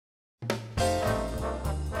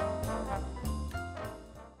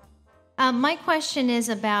My question is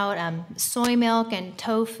about soy milk and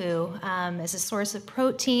tofu as a source of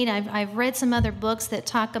protein. I've read some other books that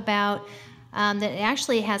talk about that it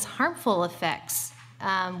actually has harmful effects,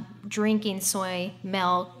 drinking soy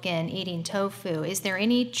milk and eating tofu. Is there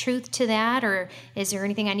any truth to that, or is there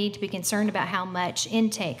anything I need to be concerned about how much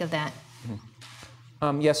intake of that?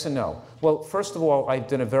 Yes and no. Well, first of all, I've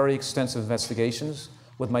done a very extensive investigations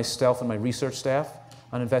with myself and my research staff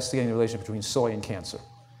on investigating the relationship between soy and cancer.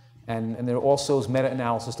 And there also is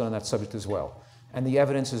meta-analysis done on that subject as well. And the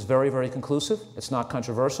evidence is very, very conclusive. It's not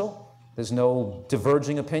controversial. There's no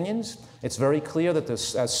diverging opinions. It's very clear that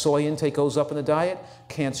as soy intake goes up in the diet,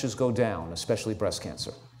 cancers go down, especially breast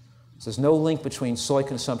cancer. So there's no link between soy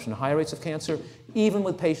consumption and higher rates of cancer, even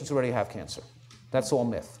with patients who already have cancer. That's all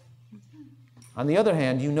myth. On the other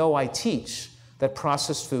hand, you know I teach that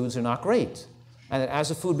processed foods are not great, and that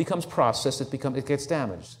as a food becomes processed, it gets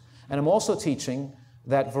damaged. And I'm also teaching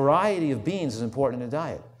that variety of beans is important in a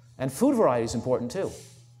diet, and food variety is important too.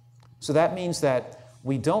 So that means that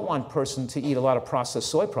we don't want a person to eat a lot of processed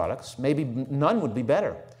soy products. Maybe none would be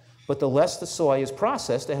better. But the less the soy is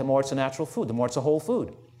processed, the more it's a natural food, the more it's a whole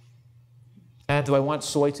food. And do I want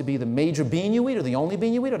soy to be the major bean you eat, or the only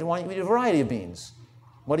bean you eat, or do I want you to eat a variety of beans?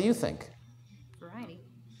 What do you think? Variety.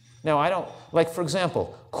 Now, I don't, like for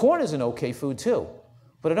example, corn is an okay food too.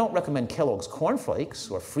 But I don't recommend Kellogg's Corn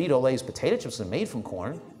Flakes or Frito-Lay's potato chips that are made from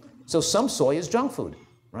corn. So some soy is junk food,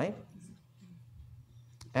 right?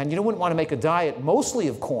 And you wouldn't want to make a diet mostly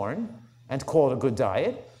of corn and call it a good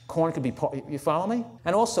diet. Corn could be, you follow me?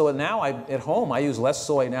 And also now at home I use less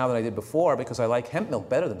soy now than I did before because I like hemp milk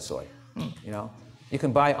better than soy. You know, you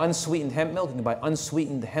can buy unsweetened hemp milk, you can buy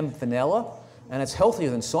unsweetened hemp vanilla, and it's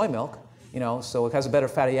healthier than soy milk. You know, so it has a better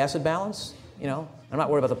fatty acid balance. You know, I'm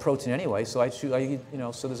not worried about the protein anyway, so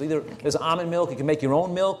so there's almond milk. You can make your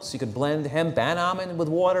own milk, so you could blend hemp and almond with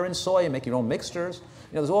water and soy and make your own mixtures.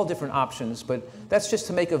 You know, there's all different options, but that's just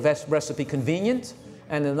to make a recipe convenient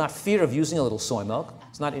and not fear of using a little soy milk.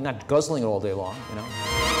 It's not, you're not guzzling it all day long, you know.